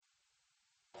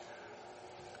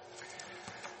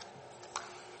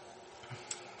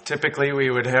Typically we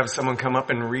would have someone come up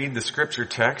and read the scripture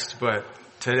text, but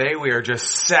today we are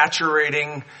just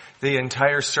saturating the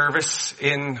entire service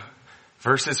in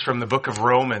verses from the book of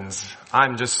Romans.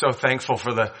 I'm just so thankful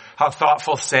for how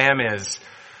thoughtful Sam is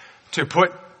to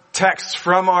put texts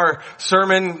from our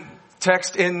sermon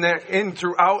text in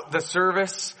throughout the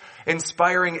service,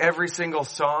 inspiring every single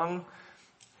song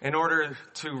in order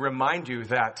to remind you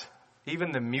that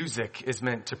even the music is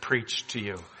meant to preach to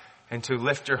you and to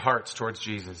lift your hearts towards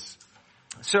Jesus.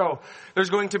 So there's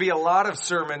going to be a lot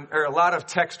of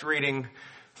text reading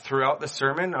throughout the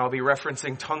sermon. I'll be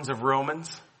referencing tons of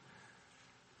Romans.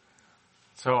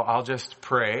 So I'll just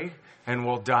pray and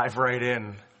we'll dive right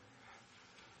in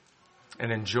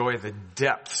and enjoy the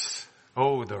depths.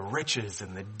 Oh, the riches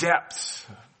and the depths.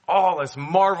 All this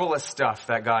marvelous stuff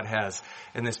that God has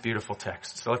in this beautiful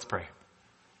text. So let's pray.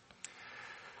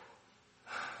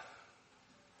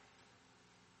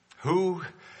 Who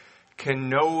can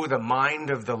know the mind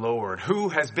of the Lord? Who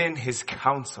has been his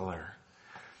counselor?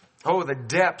 Oh, the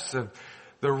depths of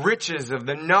the riches of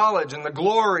the knowledge and the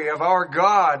glory of our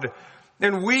God.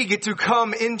 And we get to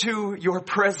come into your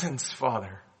presence,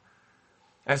 Father,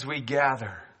 as we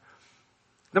gather.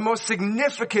 The most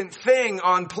significant thing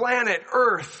on planet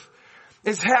Earth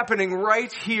is happening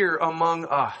right here among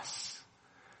us.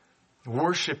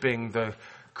 Worshiping the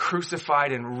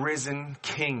crucified and risen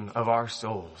King of our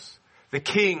souls. The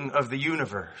King of the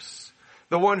universe.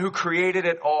 The one who created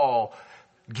it all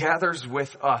gathers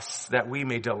with us that we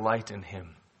may delight in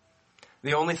him.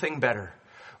 The only thing better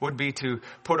would be to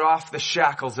put off the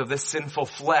shackles of this sinful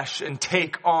flesh and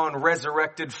take on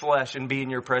resurrected flesh and be in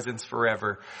your presence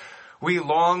forever. We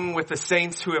long with the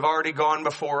saints who have already gone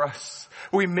before us.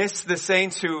 We miss the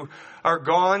saints who are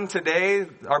gone today,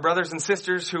 our brothers and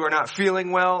sisters who are not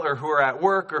feeling well or who are at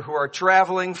work or who are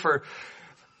traveling for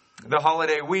the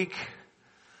holiday week.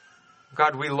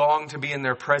 God, we long to be in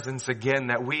their presence again,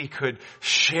 that we could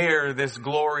share this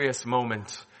glorious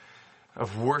moment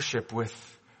of worship with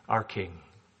our King.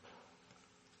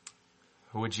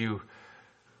 Would you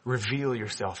reveal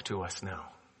yourself to us now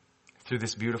through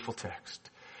this beautiful text,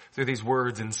 through these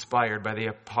words inspired by the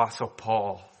Apostle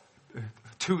Paul,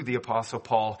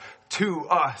 to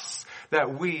us,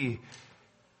 that we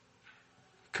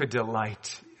could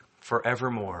delight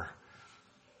forevermore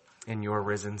in your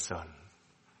risen Son.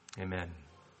 Amen.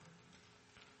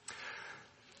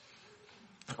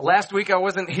 Last week I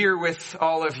wasn't here with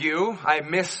all of you. I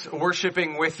miss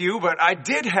worshiping with you, but I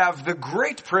did have the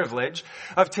great privilege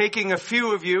of taking a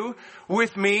few of you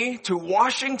with me to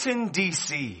Washington,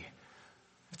 D.C.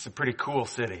 It's a pretty cool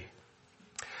city.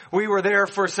 We were there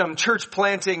for some church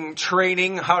planting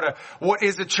training, what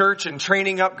is a church, and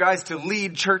training up guys to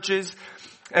lead churches.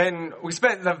 And we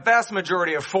spent the vast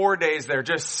majority of 4 days there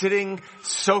just sitting,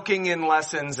 soaking in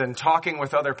lessons and talking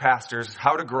with other pastors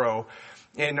how to grow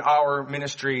in our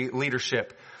ministry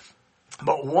leadership.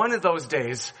 But one of those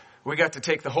days, we got to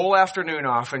take the whole afternoon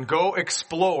off and go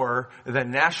explore the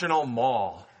National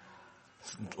Mall.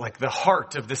 Like the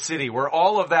heart of the city where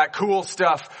all of that cool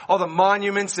stuff, all the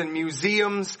monuments and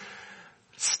museums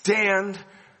stand,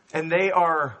 and they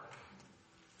are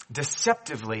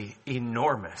deceptively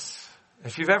enormous.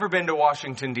 If you've ever been to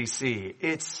Washington, D.C.,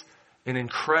 it's an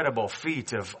incredible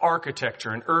feat of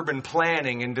architecture and urban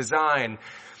planning and design.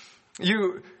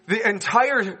 The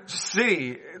entire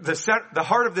city, the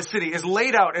heart of the city is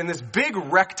laid out in this big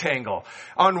rectangle.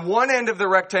 On one end of the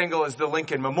rectangle is the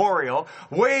Lincoln Memorial.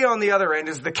 Way on the other end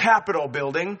is the Capitol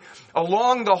building.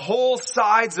 Along the whole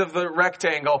sides of the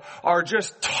rectangle are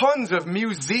just tons of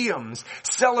museums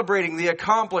celebrating the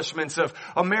accomplishments of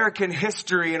American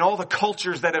history and all the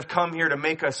cultures that have come here to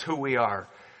make us who we are.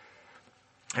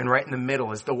 And right in the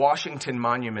middle is the Washington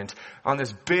Monument on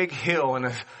this big hill,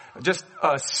 and just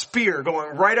a spear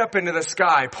going right up into the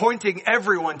sky, pointing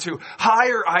everyone to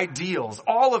higher ideals.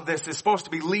 All of this is supposed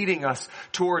to be leading us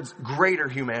towards greater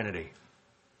humanity.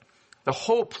 The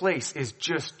whole place is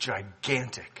just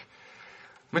gigantic.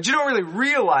 But you don't really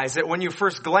realize it when you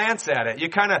first glance at it. You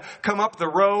kind of come up the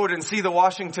road and see the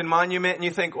Washington Monument and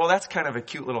you think, well, that's kind of a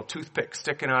cute little toothpick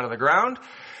sticking out of the ground.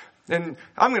 And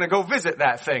I'm going to go visit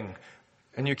that thing.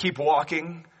 And you keep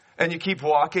walking, and you keep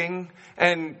walking,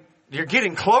 and you're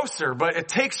getting closer, but it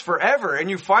takes forever. And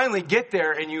you finally get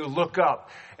there, and you look up,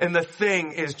 and the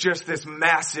thing is just this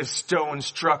massive stone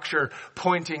structure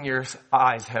pointing your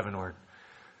eyes heavenward.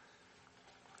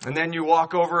 And then you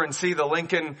walk over and see the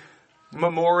Lincoln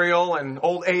Memorial, and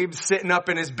old Abe's sitting up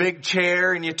in his big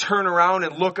chair, and you turn around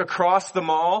and look across the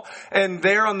mall, and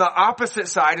there on the opposite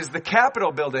side is the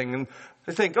Capitol building, and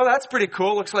You think, oh, that's pretty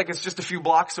cool. Looks like it's just a few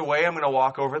blocks away. I'm going to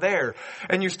walk over there.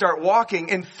 And you start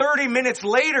walking, and 30 minutes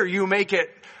later, you make it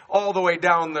all the way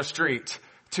down the street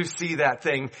to see that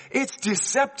thing. It's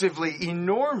deceptively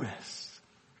enormous.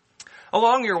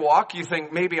 Along your walk, you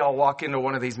think, maybe I'll walk into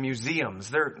one of these museums.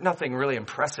 They're nothing really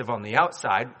impressive on the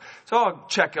outside, so I'll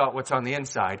check out what's on the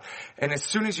inside. And as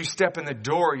soon as you step in the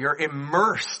door, you're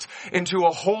immersed into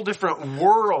a whole different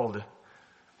world.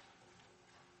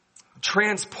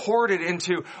 Transported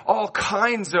into all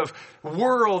kinds of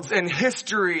worlds and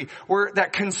history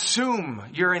that consume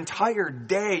your entire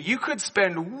day. You could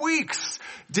spend weeks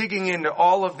digging into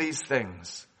all of these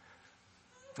things.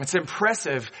 It's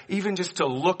impressive even just to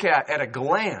look at a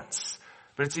glance,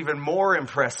 but it's even more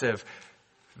impressive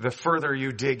the further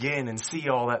you dig in and see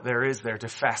all that there is there to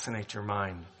fascinate your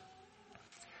mind.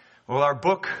 Well, our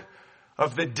book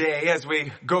of the day, as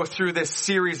we go through this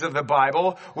series of the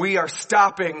Bible, we are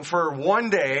stopping for one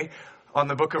day on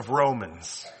the book of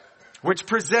Romans, which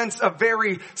presents a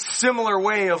very similar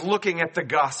way of looking at the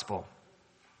gospel.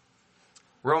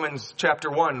 Romans chapter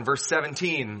 1 verse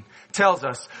 17 tells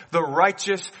us, the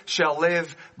righteous shall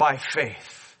live by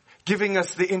faith, giving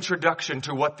us the introduction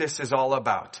to what this is all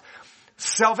about.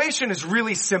 Salvation is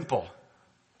really simple,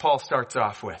 Paul starts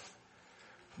off with.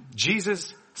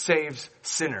 Jesus saves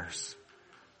sinners.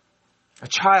 A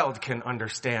child can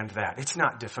understand that. It's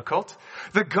not difficult.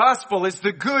 The gospel is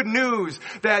the good news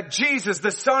that Jesus, the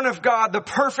Son of God, the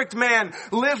perfect man,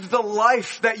 lived the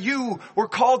life that you were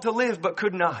called to live but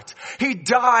could not. He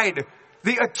died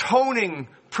the atoning,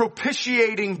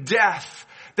 propitiating death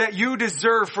that you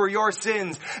deserve for your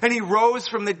sins. And he rose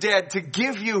from the dead to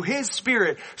give you his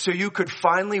Spirit so you could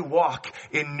finally walk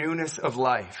in newness of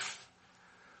life.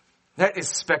 That is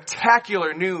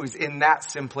spectacular news in that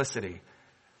simplicity.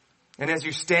 And as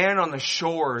you stand on the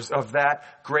shores of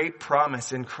that great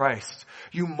promise in Christ,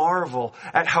 you marvel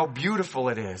at how beautiful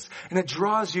it is, and it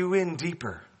draws you in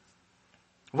deeper.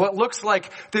 What looks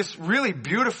like this really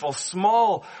beautiful,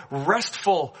 small,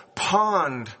 restful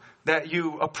pond that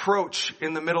you approach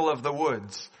in the middle of the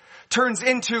woods turns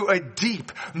into a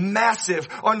deep, massive,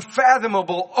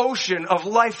 unfathomable ocean of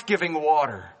life-giving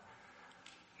water.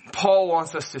 Paul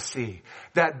wants us to see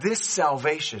that this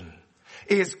salvation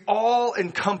is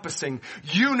all-encompassing,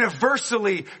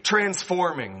 universally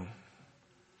transforming.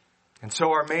 And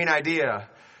so our main idea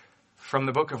from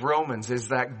the book of Romans is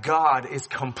that God is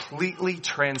completely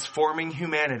transforming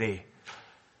humanity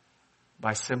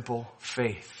by simple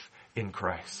faith in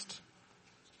Christ.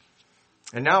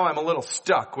 And now I'm a little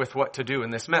stuck with what to do in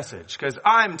this message, because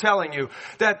I'm telling you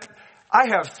that I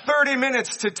have 30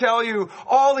 minutes to tell you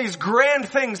all these grand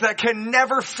things that can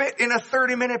never fit in a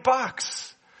 30-minute box.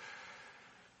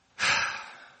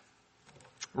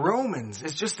 Romans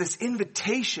is just this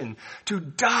invitation to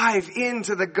dive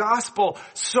into the gospel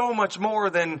so much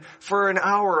more than for an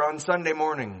hour on Sunday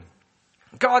morning.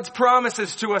 God's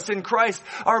promises to us in Christ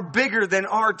are bigger than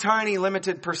our tiny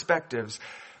limited perspectives.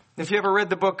 If you ever read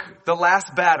the book, The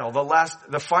Last Battle,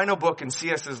 the final book in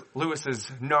C.S. Lewis's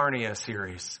Narnia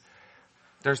series,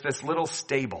 there's this little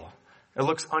stable. It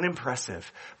looks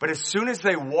unimpressive. But as soon as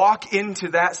they walk into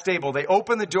that stable, they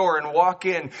open the door and walk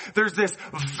in, there's this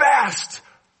vast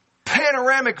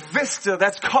panoramic vista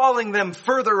that's calling them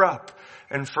further up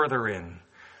and further in.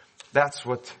 That's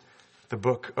what the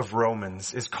book of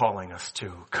Romans is calling us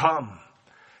to.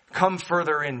 Come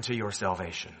further into your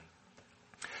salvation.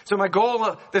 So my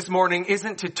goal this morning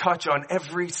isn't to touch on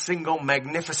every single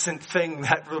magnificent thing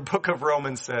that the book of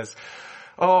Romans says.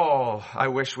 Oh, I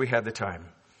wish we had the time.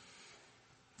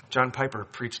 John Piper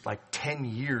preached like 10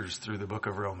 years through the book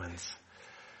of Romans.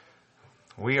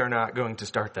 We are not going to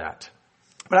start that.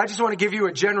 But I just want to give you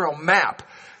a general map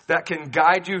that can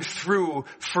guide you through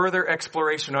further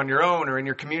exploration on your own or in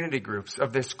your community groups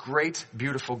of this great,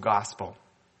 beautiful gospel.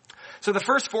 So the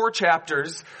first 4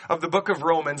 chapters of the book of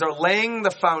Romans are laying the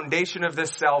foundation of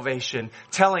this salvation,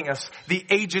 telling us the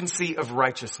agency of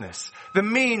righteousness, the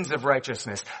means of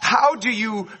righteousness. How do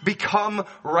you become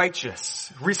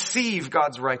righteous? Receive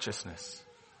God's righteousness.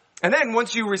 And then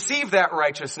once you receive that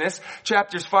righteousness,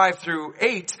 chapters 5 through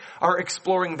 8 are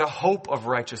exploring the hope of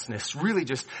righteousness, really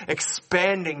just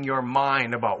expanding your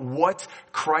mind about what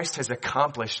Christ has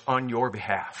accomplished on your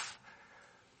behalf.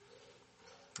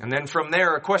 And then from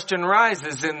there, a question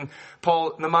rises in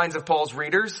the minds of Paul's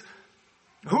readers.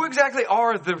 Who exactly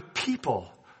are the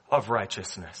people of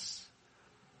righteousness?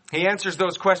 He answers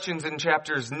those questions in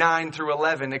chapters 9 through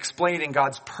 11, explaining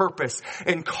God's purpose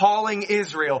in calling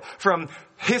Israel from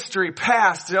history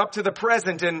past up to the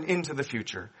present and into the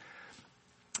future.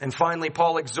 And finally,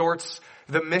 Paul exhorts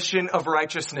the mission of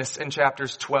righteousness in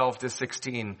chapters 12 to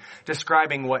 16,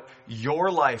 describing what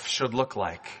your life should look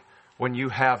like when you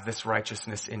have this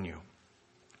righteousness in you.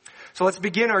 So let's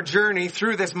begin our journey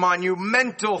through this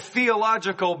monumental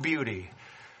theological beauty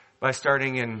by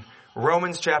starting in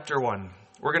Romans chapter 1.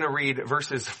 We're going to read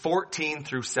verses 14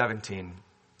 through 17.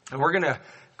 And we're going to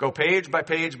go page by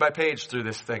page by page through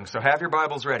this thing. So have your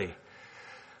Bibles ready.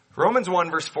 Romans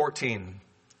 1 verse 14.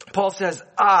 Paul says,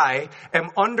 I am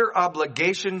under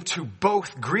obligation to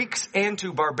both Greeks and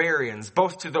to barbarians,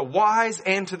 both to the wise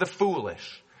and to the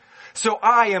foolish. So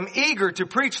I am eager to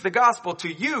preach the gospel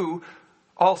to you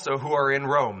also who are in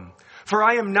Rome. For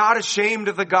I am not ashamed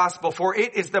of the gospel, for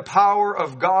it is the power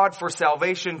of God for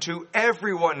salvation to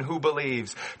everyone who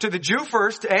believes, to the Jew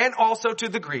first and also to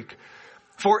the Greek.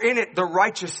 For in it the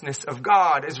righteousness of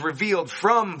God is revealed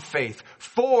from faith,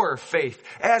 for faith.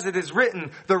 As it is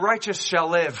written, the righteous shall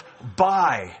live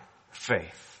by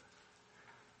faith.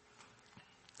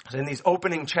 In these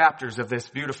opening chapters of this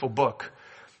beautiful book,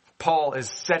 Paul is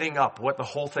setting up what the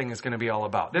whole thing is going to be all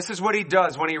about. This is what he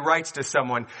does when he writes to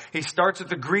someone. He starts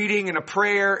with a greeting and a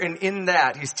prayer, and in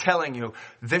that he's telling you,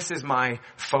 this is my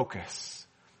focus.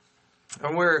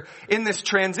 And we're in this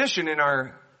transition in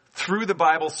our Through the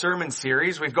Bible sermon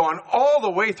series. We've gone all the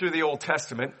way through the Old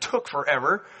Testament. Took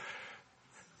forever.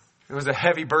 It was a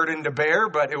heavy burden to bear,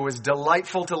 but it was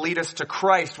delightful to lead us to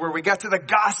Christ, where we got to the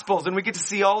Gospels and we get to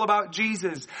see all about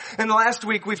Jesus. And last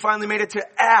week we finally made it to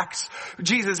Acts.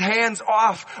 Jesus hands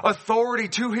off authority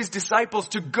to his disciples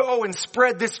to go and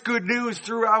spread this good news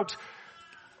throughout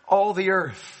all the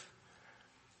earth.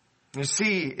 You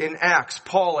see, in Acts,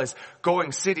 Paul is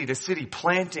going city to city,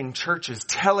 planting churches,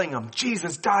 telling them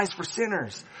Jesus dies for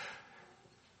sinners.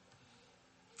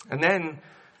 And then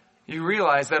you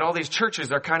realize that all these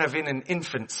churches are kind of in an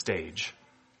infant stage.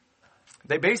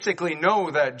 They basically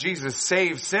know that Jesus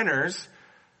saves sinners,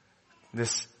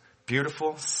 this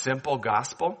beautiful, simple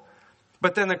gospel.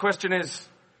 But then the question is,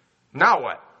 now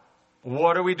what?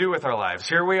 What do we do with our lives?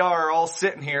 Here we are all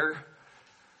sitting here.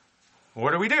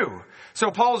 What do we do?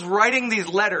 So Paul's writing these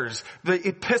letters, the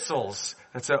epistles.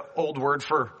 That's an old word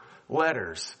for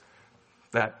letters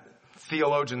that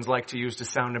theologians like to use to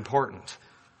sound important.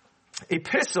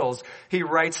 Epistles, he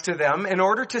writes to them in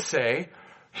order to say,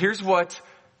 here's what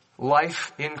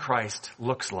life in Christ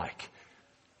looks like.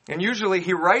 And usually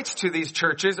he writes to these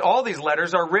churches, all these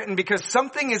letters are written because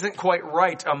something isn't quite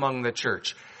right among the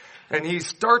church. And he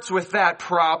starts with that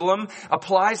problem,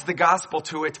 applies the gospel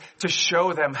to it to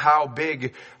show them how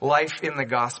big life in the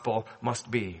gospel must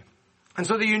be. And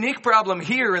so the unique problem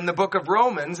here in the book of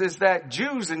Romans is that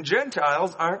Jews and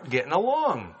Gentiles aren't getting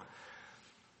along.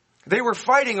 They were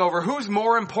fighting over who's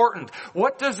more important.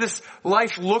 What does this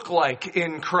life look like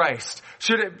in Christ?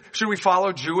 Should we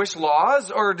follow Jewish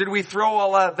laws, or did we throw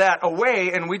all of that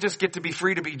away and we just get to be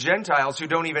free to be Gentiles who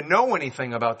don't even know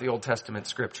anything about the Old Testament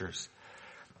scriptures?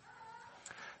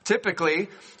 Typically,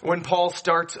 when Paul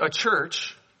starts a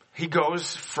church, he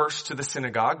goes first to the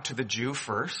synagogue, to the Jew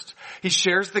first. He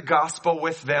shares the gospel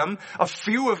with them. A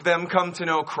few of them come to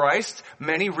know Christ.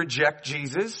 Many reject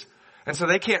Jesus. And so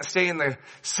they can't stay in the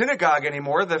synagogue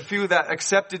anymore. The few that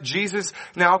accepted Jesus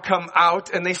now come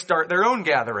out and they start their own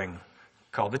gathering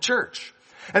called the church.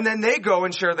 And then they go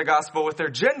and share the gospel with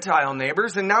their Gentile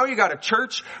neighbors. And now you got a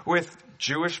church with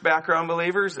Jewish background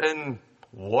believers and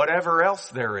whatever else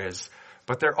there is.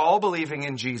 But they're all believing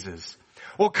in Jesus.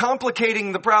 Well,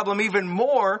 complicating the problem even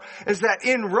more is that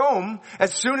in Rome,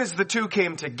 as soon as the two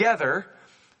came together,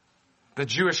 the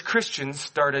Jewish Christians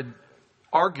started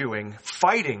arguing,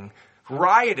 fighting,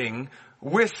 rioting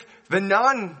with the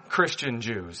non-Christian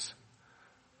Jews.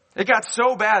 It got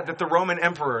so bad that the Roman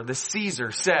emperor, the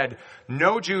Caesar, said,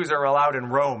 no Jews are allowed in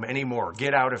Rome anymore.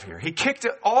 Get out of here. He kicked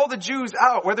all the Jews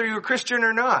out, whether you were Christian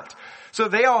or not. So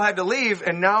they all had to leave,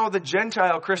 and now the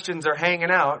Gentile Christians are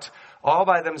hanging out all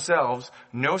by themselves,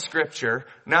 no scripture,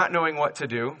 not knowing what to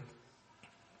do.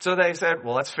 So they said,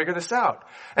 well, let's figure this out.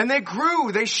 And they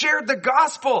grew. They shared the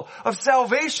gospel of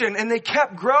salvation, and they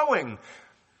kept growing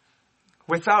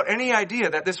without any idea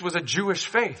that this was a Jewish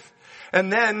faith.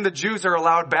 And then the Jews are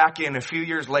allowed back in a few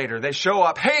years later. They show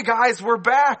up. Hey guys, we're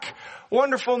back.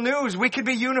 Wonderful news. We could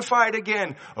be unified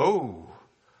again. Oh,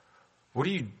 what are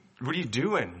you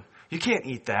doing? You can't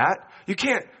eat that. You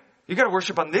got to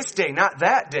worship on this day, not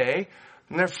that day.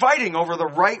 And they're fighting over the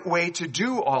right way to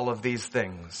do all of these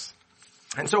things.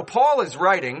 And so Paul is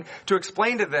writing to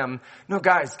explain to them, no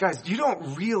guys, you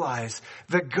don't realize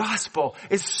the gospel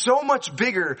is so much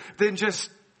bigger than just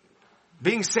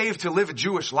being saved to live a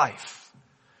Jewish life.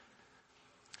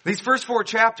 These first 4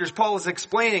 chapters, Paul is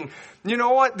explaining, you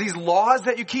know what? These laws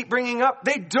that you keep bringing up,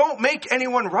 they don't make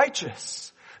anyone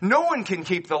righteous. No one can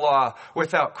keep the law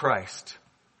without Christ.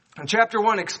 And chapter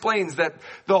 1 explains that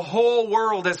the whole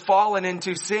world has fallen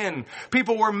into sin.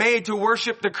 People were made to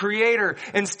worship the Creator.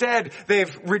 Instead,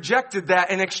 they've rejected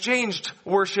that and exchanged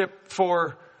worship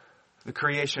for the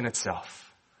creation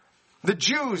itself. The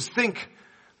Jews think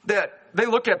that they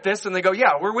look at this and they go,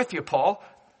 yeah, we're with you, Paul.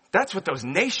 That's what those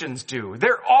nations do.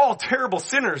 They're all terrible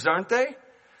sinners, aren't they?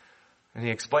 And he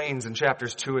explains in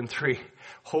chapters 2 and 3,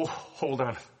 hold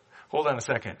on a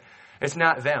second. It's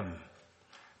not them.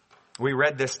 We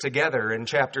read this together in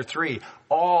chapter 3.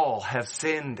 All have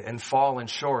sinned and fallen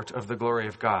short of the glory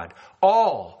of God.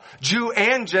 All, Jew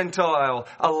and Gentile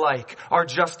alike, are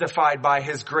justified by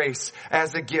His grace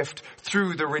as a gift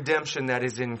through the redemption that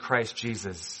is in Christ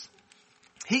Jesus.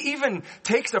 He even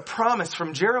takes a promise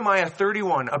from Jeremiah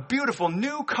 31, a beautiful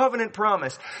new covenant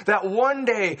promise that one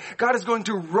day God is going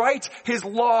to write His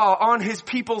law on His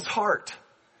people's heart.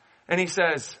 And He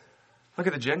says, look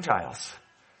at the Gentiles.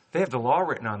 They have the law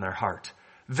written on their heart.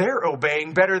 They're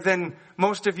obeying better than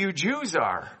most of you Jews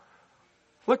are.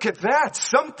 Look at that.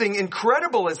 Something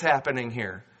incredible is happening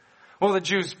here. Well, the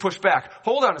Jews push back.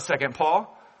 Hold on a second,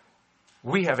 Paul.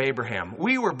 We have Abraham.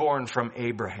 We were born from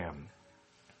Abraham.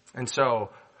 And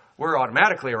so we're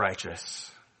automatically righteous.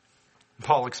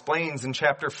 Paul explains in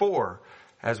chapter 4,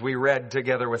 as we read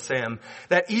together with Sam,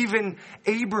 that even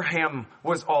Abraham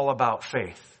was all about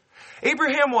faith.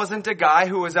 Abraham wasn't a guy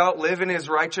who was out living his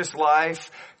righteous life,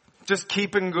 just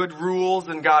keeping good rules,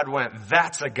 and God went,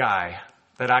 that's a guy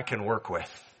that I can work with.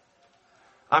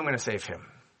 I'm going to save him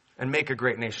and make a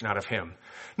great nation out of him.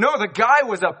 No, the guy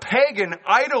was a pagan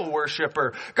idol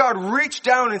worshiper. God reached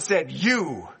down and said,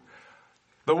 you,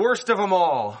 the worst of them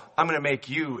all, I'm going to make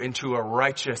you into a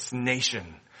righteous nation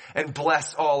and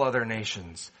bless all other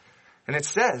nations. And it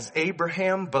says,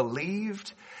 Abraham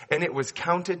believed and it was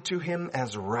counted to him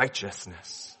as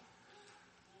righteousness.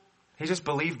 He just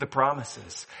believed the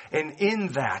promises. And in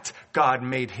that, God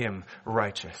made him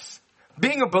righteous.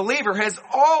 Being a believer has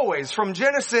always, from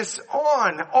Genesis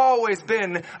on, always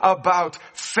been about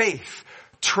faith.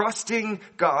 Trusting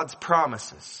God's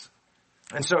promises.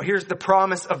 And so here's the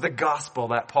promise of the gospel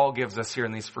that Paul gives us here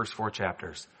in these first 4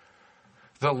 chapters.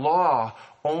 The law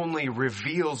only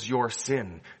reveals your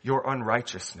sin, your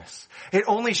unrighteousness. It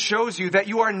only shows you that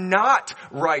you are not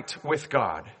right with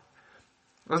God.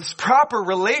 This proper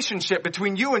relationship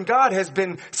between you and God has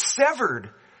been severed.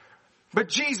 But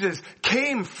Jesus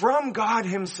came from God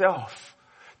Himself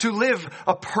to live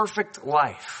a perfect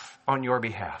life on your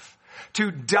behalf, to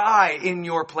die in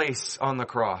your place on the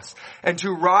cross, and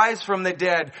to rise from the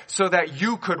dead so that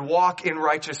you could walk in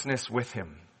righteousness with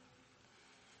Him.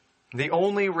 The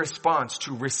only response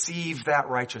to receive that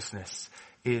righteousness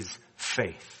is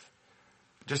faith.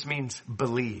 It just means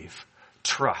believe,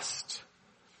 trust.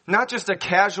 Not just a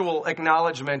casual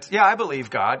acknowledgement. Yeah, I believe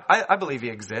God. I believe He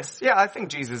exists. Yeah, I think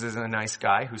Jesus is a nice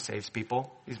guy who saves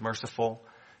people. He's merciful,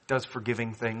 does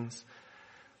forgiving things.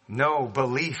 No,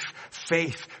 belief,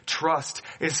 faith, trust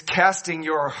is casting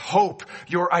your hope,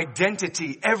 your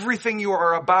identity, everything you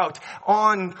are about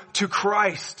on to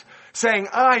Christ. Saying,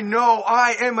 I know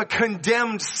I am a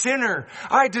condemned sinner.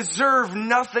 I deserve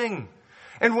nothing.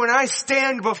 And when I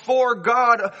stand before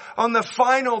God on the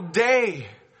final day,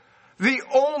 the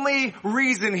only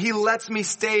reason He lets me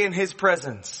stay in His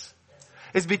presence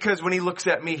is because when He looks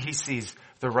at me, He sees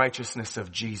the righteousness of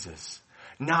Jesus.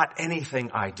 Not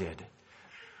anything I did,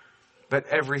 but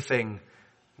everything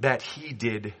that He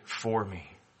did for me.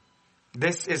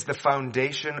 This is the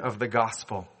foundation of the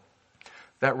gospel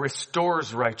that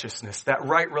restores righteousness, that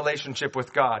right relationship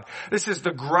with God. This is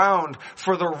the ground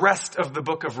for the rest of the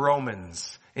book of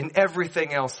Romans and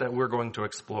everything else that we're going to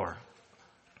explore.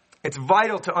 It's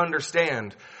vital to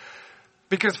understand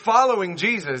because following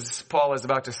Jesus, Paul is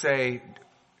about to say,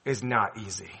 is not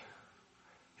easy.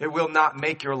 It will not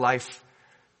make your life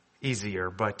easier,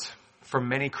 but for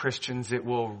many Christians, it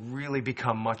will really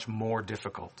become much more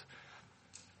difficult.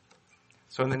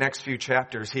 So in the next few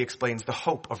chapters, he explains the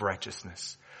hope of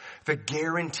righteousness, the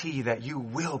guarantee that you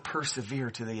will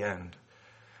persevere to the end.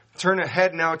 Turn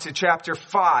ahead now to chapter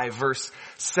 5, verse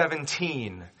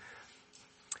 17.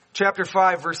 Chapter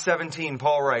 5, verse 17,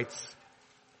 Paul writes,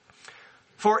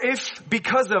 for if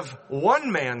because of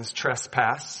one man's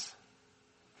trespass,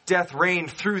 death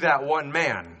reigned through that one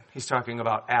man. He's talking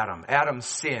about Adam. Adam's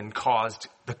sin caused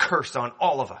the curse on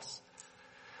all of us.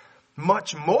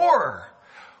 Much more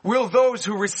will those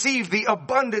who receive the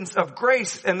abundance of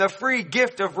grace and the free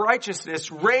gift of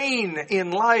righteousness reign in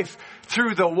life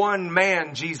through the one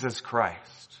man, Jesus Christ.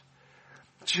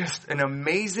 Just an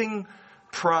amazing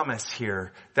promise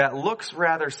here that looks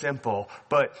rather simple,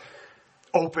 but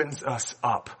opens us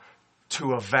up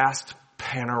to a vast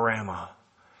panorama,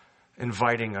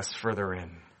 inviting us further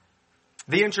in.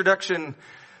 The introduction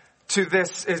to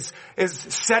this is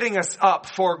setting us up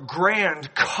for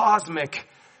grand cosmic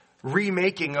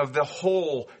remaking of the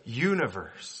whole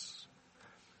universe.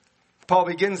 Paul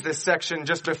begins this section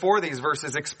just before these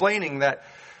verses explaining that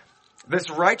this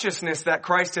righteousness that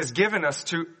Christ has given us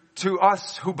to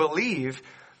us who believe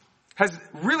has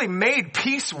really made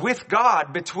peace with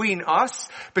God between us,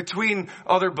 between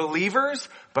other believers,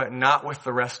 but not with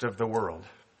the rest of the world.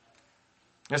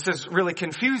 This is really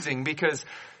confusing because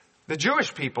the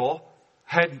Jewish people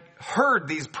had heard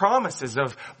these promises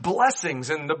of blessings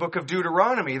in the book of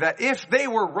Deuteronomy, that if they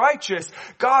were righteous,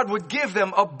 God would give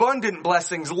them abundant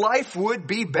blessings. Life would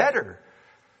be better.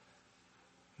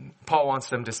 Paul wants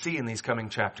them to see in these coming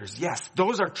chapters, yes,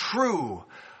 those are true.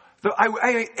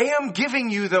 I am giving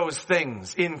you those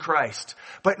things in Christ,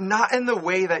 but not in the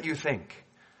way that you think.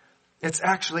 It's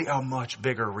actually a much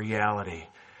bigger reality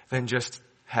than just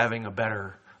having a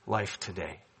better life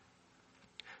today.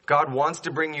 God wants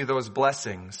to bring you those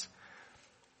blessings,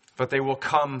 but they will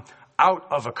come out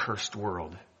of a cursed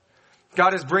world.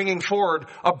 God is bringing forward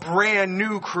a brand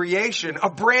new creation, a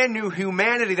brand new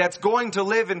humanity that's going to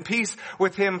live in peace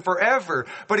with Him forever.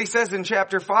 But He says in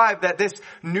chapter 5 that this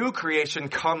new creation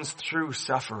comes through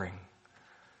suffering.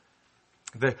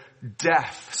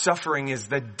 Suffering is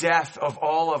the death of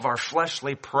all of our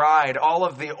fleshly pride, all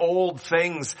of the old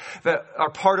things that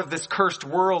are part of this cursed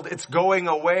world. It's going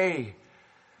away.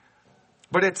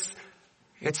 But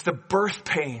it's the birth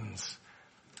pains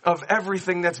of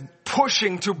everything that's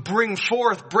pushing to bring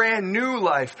forth brand new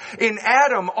life. In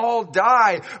Adam, all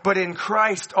die, but in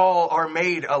Christ, all are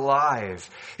made alive.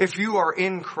 If you are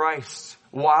in Christ,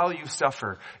 while you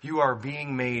suffer, you are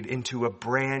being made into a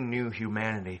brand new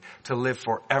humanity to live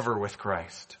forever with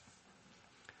Christ.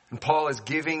 And Paul is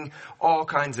giving all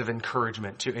kinds of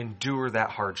encouragement to endure that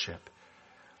hardship.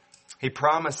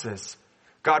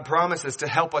 God promises to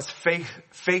help us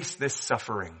face this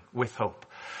suffering with hope,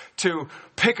 to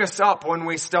pick us up when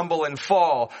we stumble and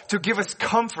fall, to give us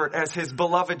comfort as His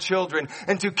beloved children,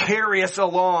 and to carry us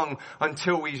along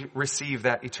until we receive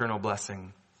that eternal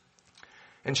blessing.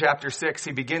 In chapter 6,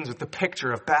 he begins with the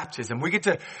picture of baptism. We get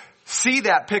to see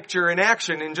that picture in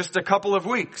action in just a couple of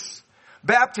weeks.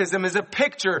 Baptism is a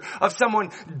picture of someone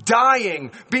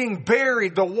dying, being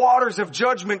buried, the waters of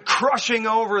judgment crushing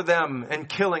over them and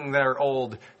killing their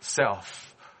old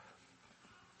self.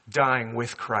 Dying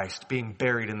with Christ, being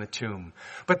buried in the tomb.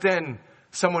 But then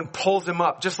someone pulls him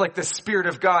up, just like the Spirit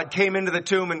of God came into the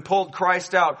tomb and pulled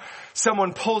Christ out.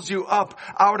 Someone pulls you up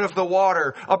out of the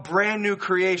water, a brand new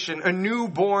creation, a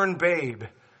newborn babe.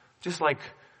 Just like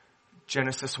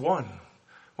Genesis 1.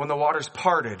 When the waters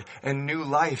parted and new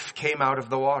life came out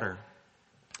of the water.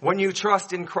 When you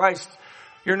trust in Christ,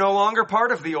 you're no longer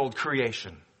part of the old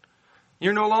creation.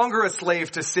 You're no longer a slave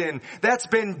to sin. That's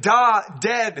been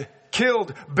dead,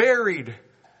 killed, buried.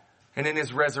 And in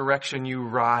His resurrection, you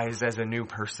rise as a new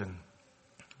person.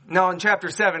 Now in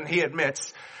chapter 7, he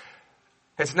admits,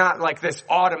 it's not like this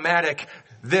automatic,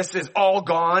 this is all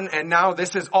gone and now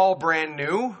this is all brand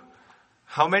new.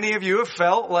 How many of you have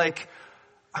felt like,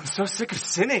 I'm so sick of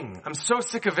sinning. I'm so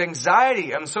sick of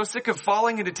anxiety. I'm so sick of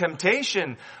falling into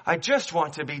temptation. I just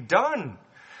want to be done.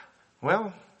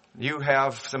 Well, you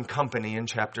have some company in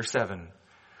chapter 7.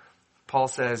 Paul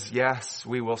says, yes,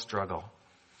 we will struggle.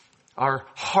 Our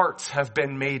hearts have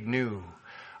been made new.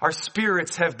 Our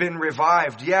spirits have been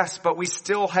revived. Yes, but we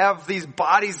still have these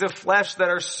bodies of flesh that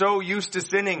are so used to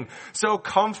sinning, so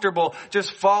comfortable,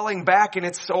 just falling back in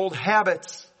its old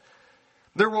habits.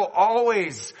 There will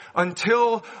always,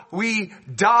 until we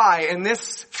die and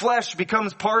this flesh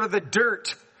becomes part of the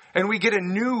dirt and we get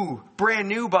a brand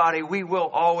new body, we will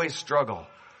always struggle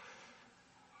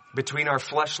between our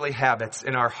fleshly habits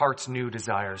and our heart's new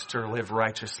desires to live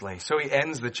righteously. So he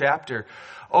ends the chapter,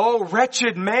 oh,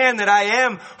 wretched man that I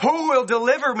am, who will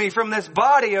deliver me from this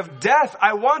body of death?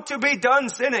 I want to be done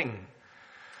sinning.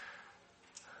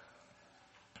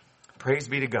 Praise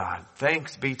be to God.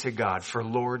 Thanks be to God for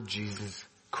Lord Jesus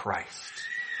Christ.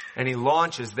 And he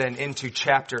launches then into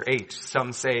chapter 8.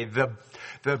 Some say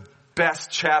the best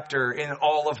chapter in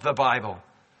all of the Bible.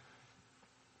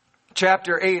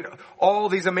 Chapter 8, all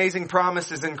these amazing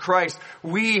promises in Christ.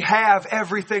 We have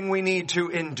everything we need to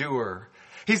endure.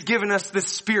 He's given us the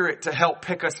Spirit to help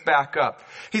pick us back up.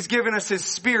 He's given us His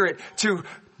Spirit to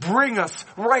bring us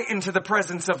right into the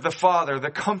presence of the Father,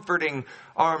 the comforting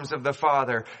arms of the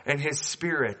Father, and His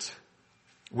Spirit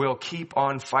will keep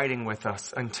on fighting with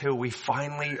us until we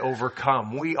finally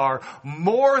overcome. We are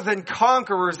more than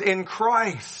conquerors in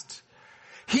Christ.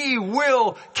 He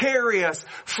will carry us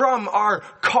from our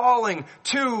calling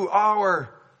through our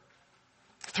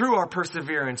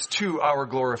perseverance to our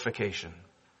glorification.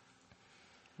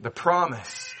 The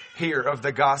promise here of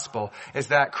the gospel is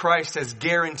that Christ has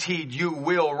guaranteed you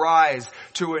will rise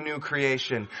to a new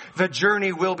creation. The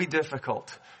journey will be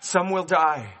difficult. Some will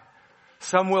die.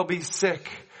 Some will be sick.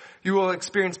 You will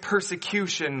experience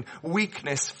persecution,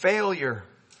 weakness, failure.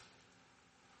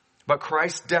 But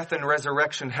Christ's death and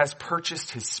resurrection has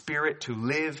purchased His Spirit to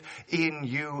live in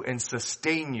you and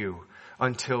sustain you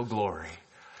until glory.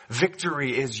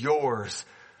 Victory is yours.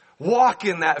 Walk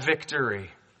in that victory.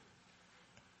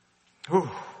 Whew.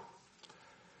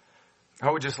 I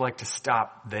would just like to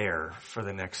stop there for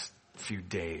the next few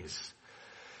days.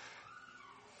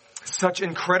 Such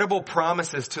incredible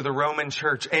promises to the Roman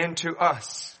church and to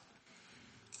us.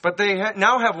 But they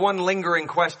now have one lingering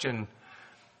question.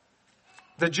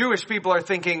 The Jewish people are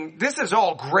thinking, this is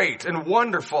all great and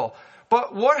wonderful,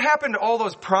 but what happened to all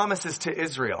those promises to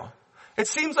Israel? It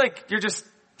seems like you're just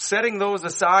setting those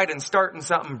aside and starting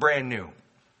something brand new.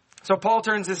 So Paul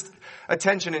turns his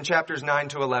attention in chapters 9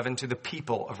 to 11 to the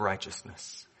people of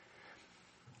righteousness.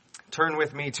 Turn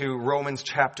with me to Romans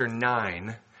chapter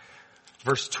 9,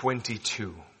 verse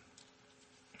 22.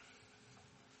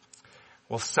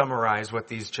 We'll summarize what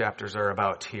these chapters are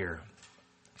about here.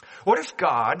 What if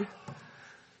God,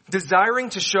 desiring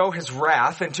to show His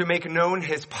wrath and to make known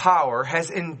His power, has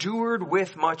endured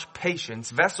with much patience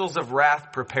vessels of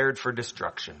wrath prepared for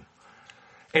destruction,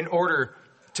 in order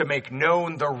to make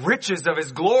known the riches of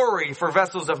His glory for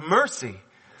vessels of mercy,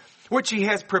 which He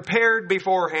has prepared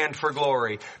beforehand for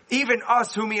glory, even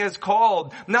us whom He has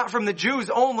called, not from the Jews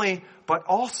only, but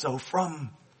also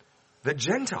from the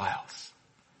Gentiles.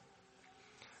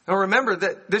 Now remember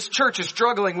that this church is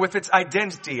struggling with its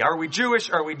identity. Are we Jewish?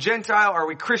 Are we Gentile? Are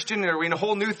we Christian? Are we in a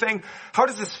whole new thing? How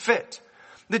does this fit?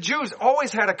 The Jews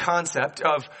always had a concept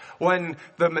of when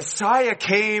the Messiah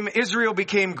came, Israel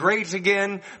became great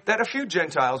again, that a few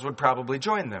Gentiles would probably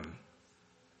join them.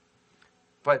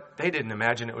 But they didn't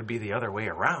imagine it would be the other way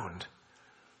around.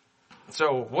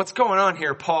 So what's going on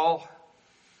here, Paul?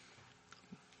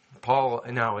 Paul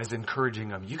now is encouraging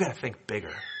them. You got to think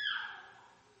bigger.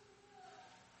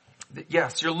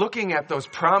 Yes, you're looking at those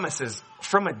promises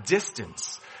from a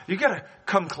distance. You got to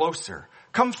come closer.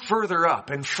 Come further up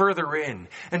and further in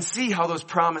and see how those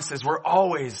promises were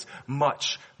always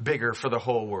much bigger for the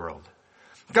whole world.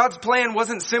 God's plan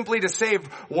wasn't simply to save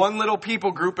one little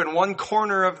people group in one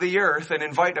corner of the earth and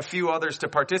invite a few others to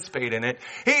participate in it.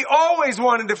 He always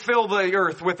wanted to fill the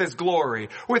earth with His glory,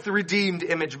 with redeemed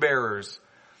image bearers.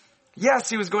 Yes,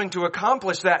 He was going to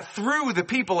accomplish that through the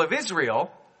people of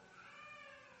Israel.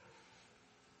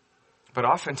 But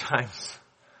oftentimes,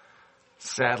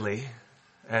 sadly,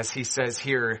 as he says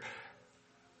here,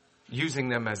 using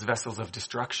them as vessels of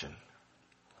destruction.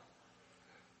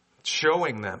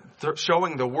 Showing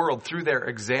the world through their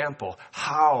example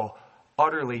how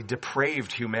utterly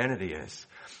depraved humanity is.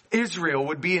 Israel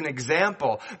would be an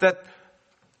example that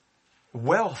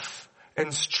wealth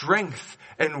and strength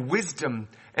and wisdom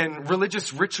and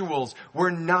religious rituals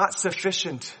were not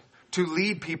sufficient to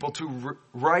lead people to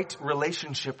right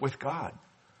relationship with God.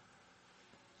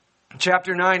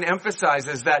 Chapter 9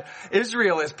 emphasizes that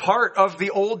Israel is part of the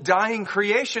old dying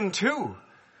creation too.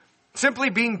 Simply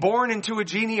being born into a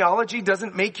genealogy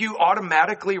doesn't make you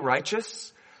automatically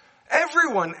righteous.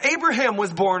 Everyone, Abraham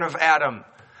was born of Adam.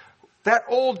 That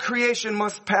old creation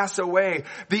must pass away.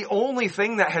 The only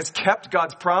thing that has kept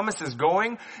God's promises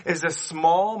going is a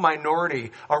small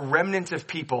minority, a remnant of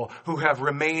people who have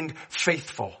remained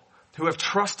faithful, who have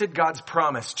trusted God's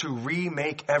promise to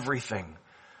remake everything.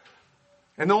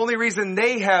 And the only reason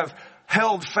they have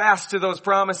held fast to those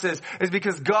promises is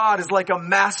because God is like a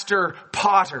master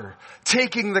potter,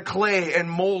 taking the clay and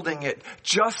molding it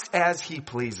just as He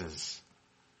pleases.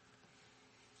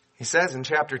 He says in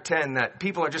chapter 10 that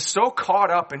people are just so caught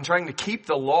up in trying to keep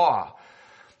the law.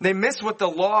 They miss what the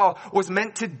law was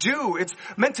meant to do. It's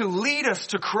meant to lead us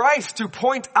to Christ, to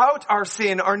point out our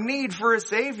sin, our need for a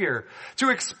Savior, to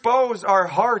expose our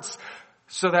hearts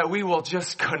so that we will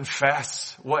just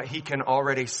confess what He can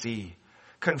already see.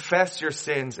 Confess your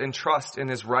sins and trust in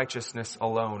His righteousness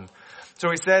alone. So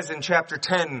he says in chapter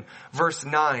 10, verse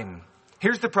 9,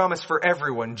 here's the promise for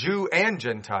everyone, Jew and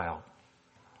Gentile.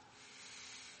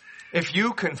 If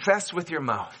you confess with your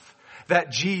mouth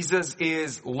that Jesus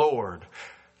is Lord,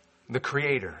 the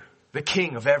Creator, the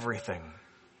King of everything,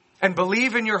 and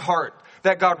believe in your heart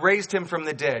that God raised Him from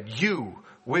the dead, you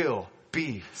will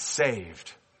be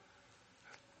saved.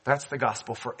 That's the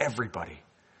gospel for everybody.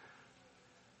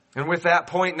 And with that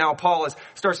point now, Paul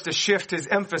starts to shift his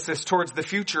emphasis towards the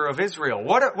future of Israel.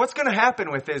 What's going to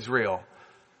happen with Israel?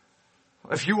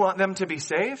 If you want them to be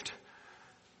saved,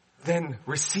 then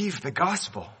receive the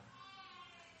gospel.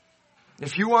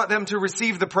 If you want them to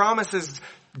receive the promises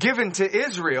given to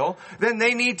Israel, then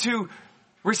they need to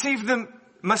receive the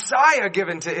Messiah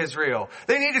given to Israel.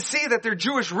 They need to see that their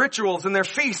Jewish rituals and their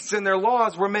feasts and their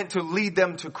laws were meant to lead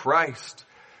them to Christ.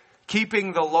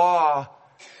 Keeping the law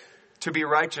to be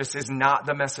righteous is not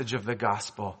the message of the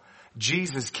gospel.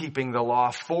 Jesus keeping the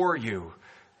law for you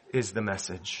is the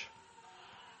message.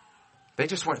 They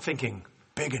just weren't thinking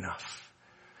big enough.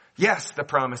 Yes, the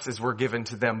promises were given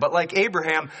to them, but like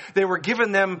Abraham, they were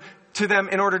given to them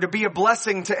in order to be a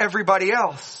blessing to everybody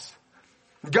else.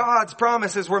 God's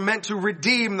promises were meant to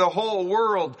redeem the whole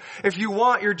world. If you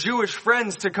want your Jewish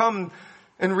friends to come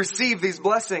and receive these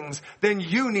blessings, then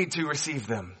you need to receive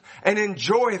them and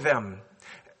enjoy them.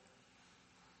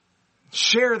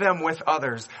 Share them with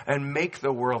others and make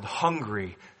the world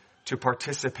hungry to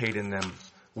participate in them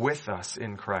with us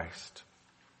in Christ.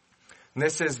 And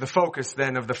this is the focus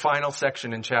then of the final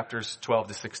section in chapters 12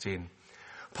 to 16.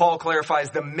 Paul clarifies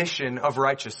the mission of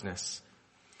righteousness.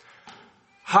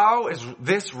 How is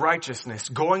this righteousness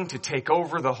going to take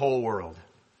over the whole world?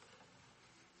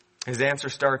 His answer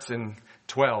starts in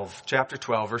chapter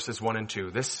 12, verses 1 and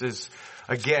 2. This is,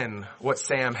 again, what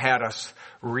Sam had us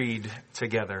read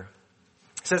together.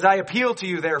 It says, I appeal to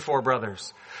you, therefore,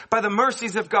 brothers, by the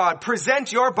mercies of God,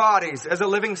 present your bodies as a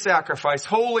living sacrifice,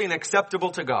 holy and acceptable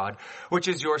to God, which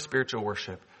is your spiritual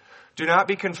worship. Do not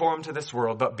be conformed to this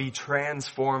world, but be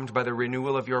transformed by the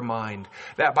renewal of your mind,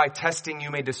 that by testing you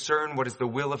may discern what is the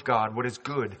will of God, what is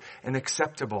good and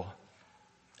acceptable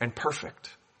and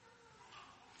perfect.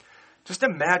 Just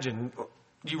imagine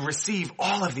you receive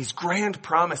all of these grand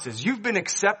promises. You've been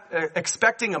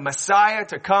expecting a Messiah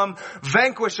to come,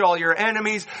 vanquish all your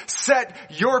enemies, set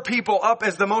your people up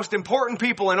as the most important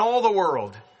people in all the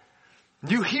world.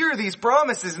 You hear these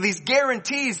promises and these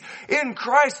guarantees in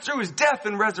Christ through his death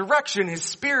and resurrection, his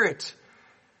Spirit,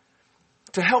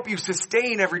 to help you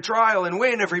sustain every trial and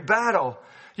win every battle.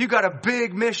 You got a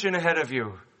big mission ahead of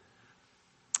you.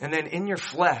 And then in your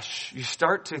flesh, you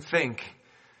start to think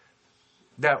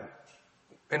that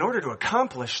in order to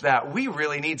accomplish that, we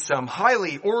really need some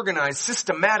highly organized,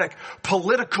 systematic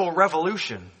political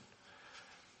revolution.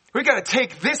 We got to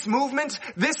take this movement,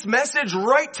 this message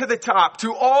right to the top,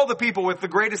 to all the people with the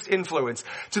greatest influence,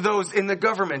 to those in the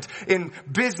government, in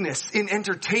business, in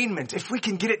entertainment. If we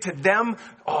can get it to them,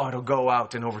 it'll go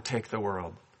out and overtake the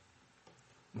world.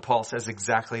 And Paul says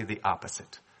exactly the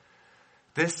opposite.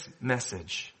 This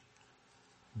message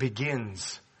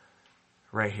begins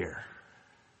right here.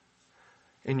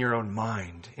 In your own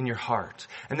mind, in your heart.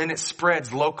 And then it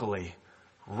spreads locally,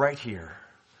 right here.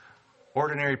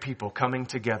 Ordinary people coming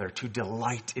together to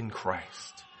delight in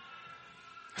Christ.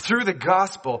 Through the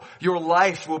gospel, your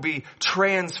life will be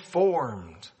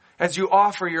transformed as you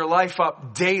offer your life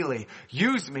up daily.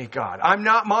 Use me, God. I'm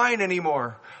not mine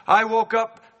anymore. I woke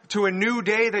up to a new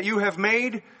day that you have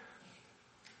made.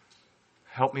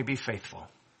 Help me be faithful.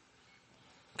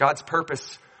 God's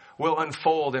purpose will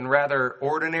unfold in rather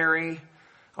ordinary,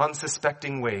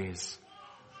 unsuspecting ways.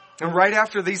 And right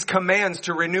after these commands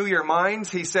to renew your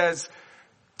minds, he says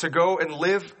to go and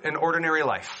live an ordinary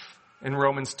life in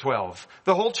Romans 12.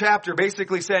 The whole chapter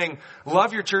basically saying,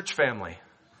 love your church family.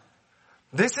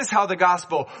 This is how the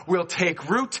gospel will take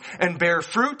root and bear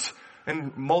fruit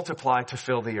and multiply to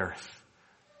fill the earth.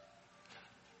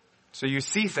 So you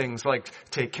see things like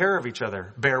take care of each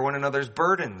other, bear one another's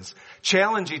burdens,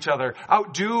 challenge each other,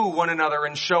 outdo one another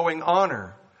in showing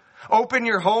honor. Open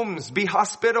your homes, be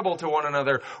hospitable to one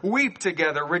another, weep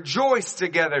together, rejoice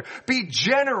together, be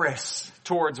generous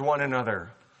towards one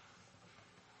another.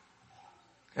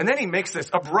 And then he makes this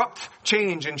abrupt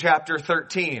change in chapter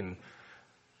 13.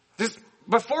 Just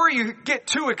before you get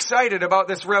too excited about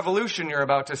this revolution you're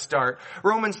about to start,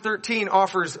 Romans 13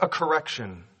 offers a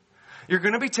correction. You're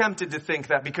going to be tempted to think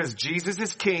that because Jesus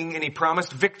is king and he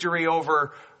promised victory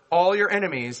over all your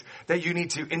enemies, that you need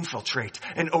to infiltrate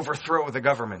and overthrow the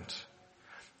government.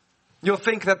 You'll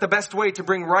think that the best way to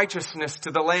bring righteousness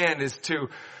to the land is to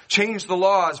change the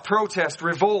laws, protest,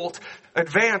 revolt,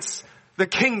 advance the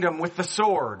kingdom with the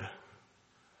sword. And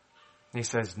he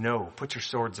says, no, put your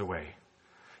swords away.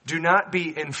 Do not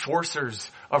be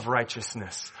enforcers of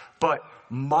righteousness, but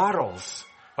models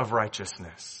of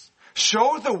righteousness.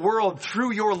 Show the world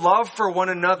through your love for one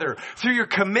another, through your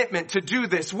commitment to do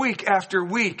this week after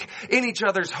week in each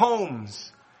other's homes,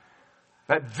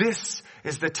 that this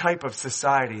is the type of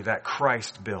society that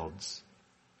Christ builds.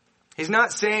 He's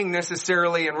not saying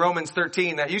necessarily in Romans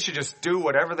 13 that you should just do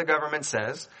whatever the government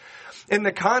says. In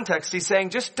the context, he's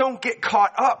saying just don't get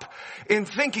caught up in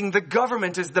thinking the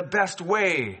government is the best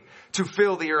way to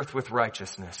fill the earth with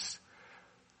righteousness.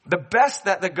 The best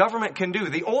that the government can do,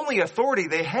 the only authority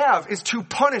they have, is to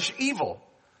punish evil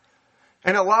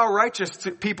and allow righteous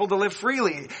people to live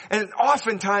freely. And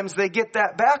oftentimes they get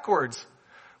that backwards,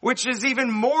 which is even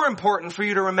more important for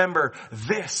you to remember.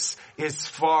 This is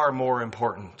far more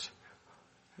important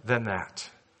than that.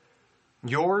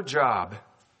 Your job,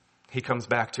 he comes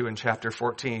back to in chapter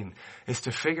 14, is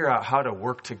to figure out how to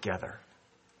work together.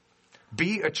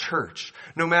 Be a church.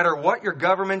 No matter what your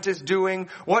government is doing,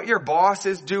 what your boss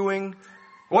is doing,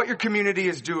 what your community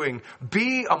is doing,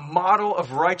 be a model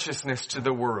of righteousness to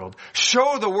the world.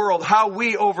 Show the world how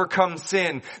we overcome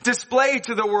sin. Display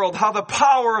to the world how the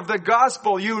power of the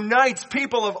gospel unites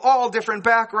people of all different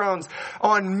backgrounds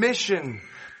on mission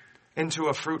into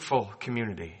a fruitful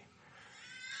community.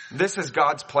 This is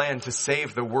God's plan to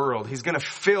save the world. He's going to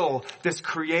fill this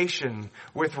creation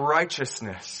with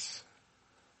righteousness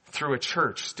through a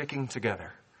church sticking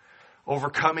together,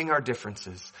 overcoming our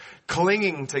differences,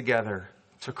 clinging together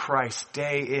to Christ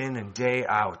day in and day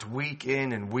out, week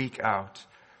in and week out.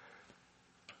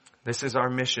 This is our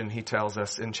mission, he tells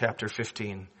us in chapter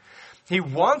 15. He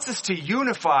wants us to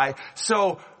unify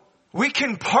so we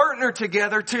can partner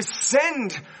together to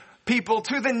send people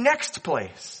to the next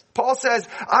place. Paul says,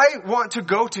 I want to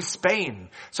go to Spain,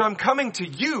 so I'm coming to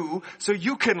you so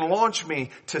you can launch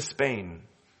me to Spain.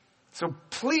 So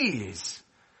please,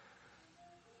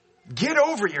 get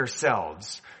over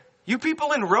yourselves. You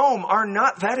people in Rome are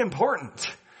not that important.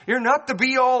 You're not the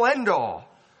be-all, end-all.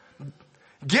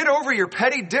 Get over your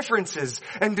petty differences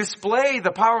and display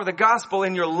the power of the gospel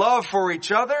in your love for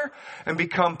each other and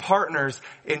become partners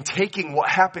in taking what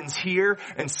happens here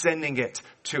and sending it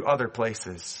to other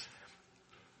places.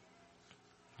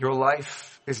 Your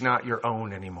life is not your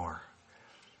own anymore.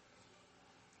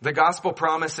 The gospel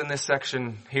promise in this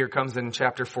section here comes in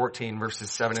chapter 14, verses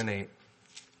 7 and 8.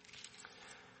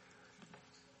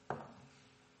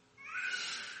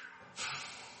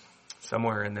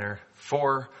 Somewhere in there.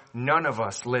 For none of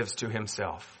us lives to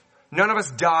himself. None of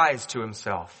us dies to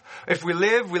himself. If we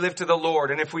live to the Lord.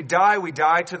 And if we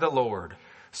die to the Lord.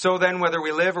 So then, whether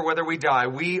we live or whether we die,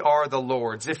 we are the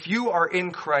Lord's. If you are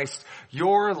in Christ,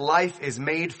 your life is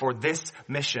made for this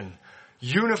mission.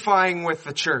 Unifying with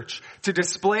the church to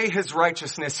display his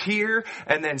righteousness here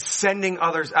and then sending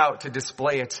others out to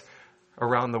display it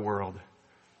around the world.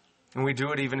 And we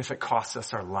do it even if it costs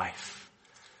us our life,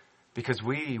 because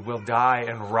we will die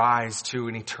and rise to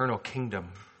an eternal kingdom.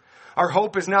 Our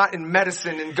hope is not in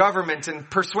medicine and government and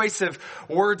persuasive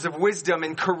words of wisdom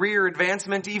and career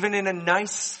advancement, even in a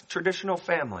nice traditional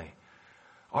family.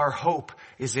 Our hope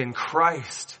is in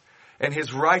Christ and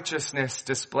his righteousness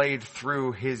displayed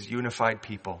through his unified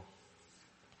people.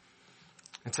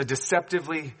 It's a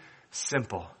deceptively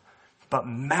simple, but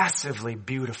massively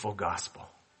beautiful gospel.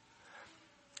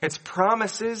 Its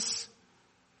promises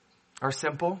are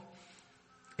simple.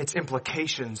 Its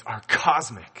implications are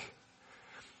cosmic.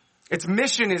 Its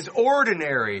mission is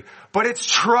ordinary, but its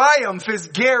triumph is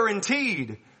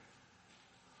guaranteed.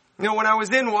 You know, when I was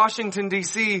in Washington,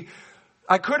 D.C.,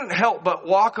 I couldn't help but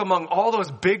walk among all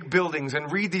those big buildings and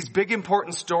read these big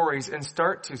important stories and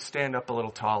start to stand up a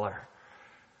little taller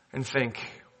and think,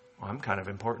 well, I'm kind of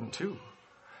important too.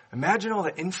 Imagine all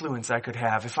the influence I could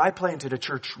have if I planted a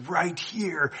church right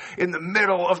here in the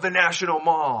middle of the National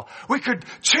Mall. We could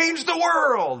change the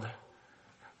world.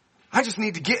 I just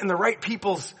need to get in the right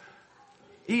people's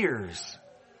ears.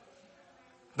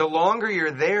 The longer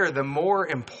you're there, the more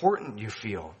important you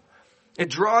feel. It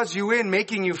draws you in,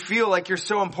 making you feel like you're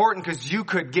so important because you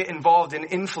could get involved and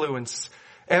influence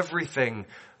everything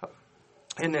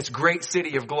in this great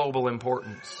city of global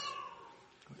importance.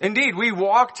 Indeed, we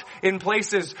walked in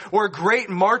places where great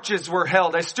marches were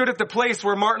held. I stood at the place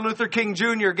where Martin Luther King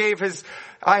Jr. gave his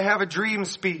I Have a Dream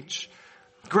speech.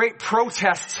 Great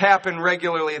protests happen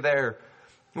regularly there.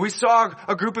 We saw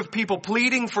a group of people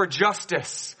pleading for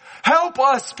justice. Help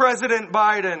us, President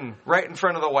Biden, right in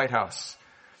front of the White House.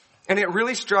 And it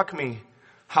really struck me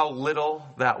how little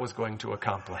that was going to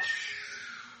accomplish.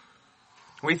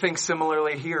 We think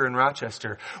similarly here in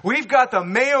Rochester. We've got the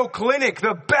Mayo Clinic,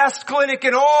 the best clinic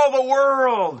in all the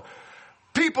world.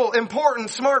 People,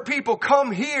 important, smart people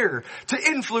come here to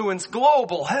influence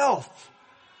global health.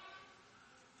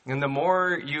 And the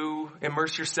more you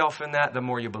immerse yourself in that, the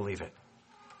more you believe it.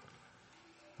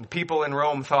 The people in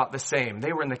Rome thought the same.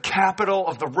 They were in the capital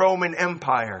of the Roman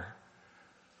Empire.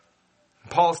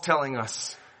 Paul's telling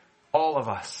us, all of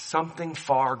us, something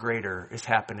far greater is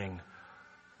happening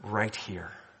right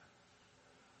here.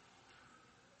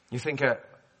 You think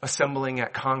assembling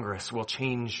at Congress will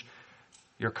change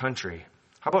your country?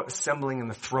 How about assembling in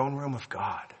the throne room of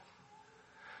God?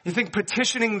 You think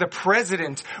petitioning the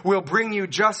president will bring you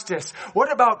justice?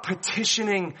 What about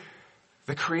petitioning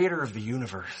the creator of the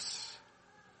universe?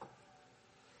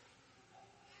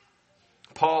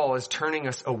 Paul is turning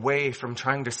us away from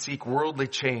trying to seek worldly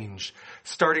change,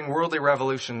 starting worldly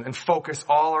revolution, and focus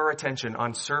all our attention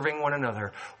on serving one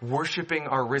another, worshiping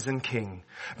our risen King.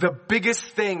 The biggest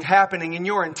thing happening in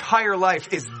your entire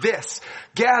life is this,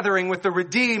 gathering with the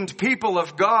redeemed people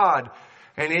of God.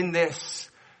 And in this,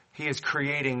 he is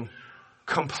creating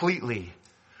completely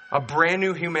a brand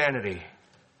new humanity.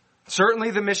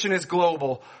 Certainly the mission is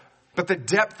global, but the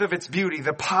depth of its beauty,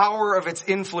 the power of its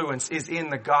influence is in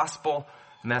the gospel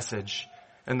message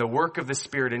and the work of the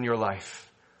Spirit in your life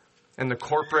and the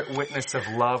corporate witness of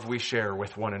love we share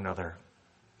with one another.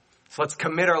 So let's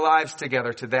commit our lives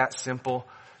together to that simple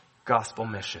gospel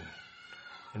mission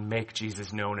and make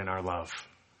Jesus known in our love.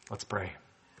 Let's pray.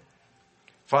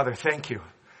 Father, thank you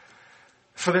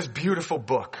for this beautiful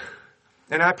book.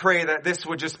 And I pray that this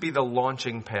would just be the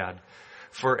launching pad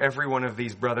for every one of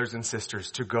these brothers and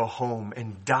sisters to go home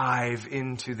and dive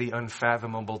into the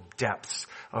unfathomable depths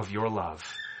of your love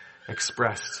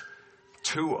expressed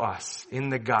to us in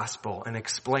the gospel and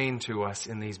explained to us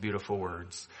in these beautiful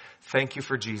words. Thank you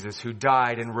for Jesus who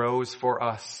died and rose for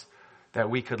us that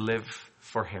we could live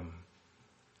for him.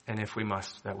 And if we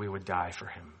must, that we would die for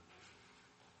him.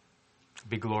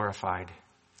 Be glorified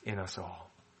in us all.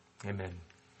 Amen.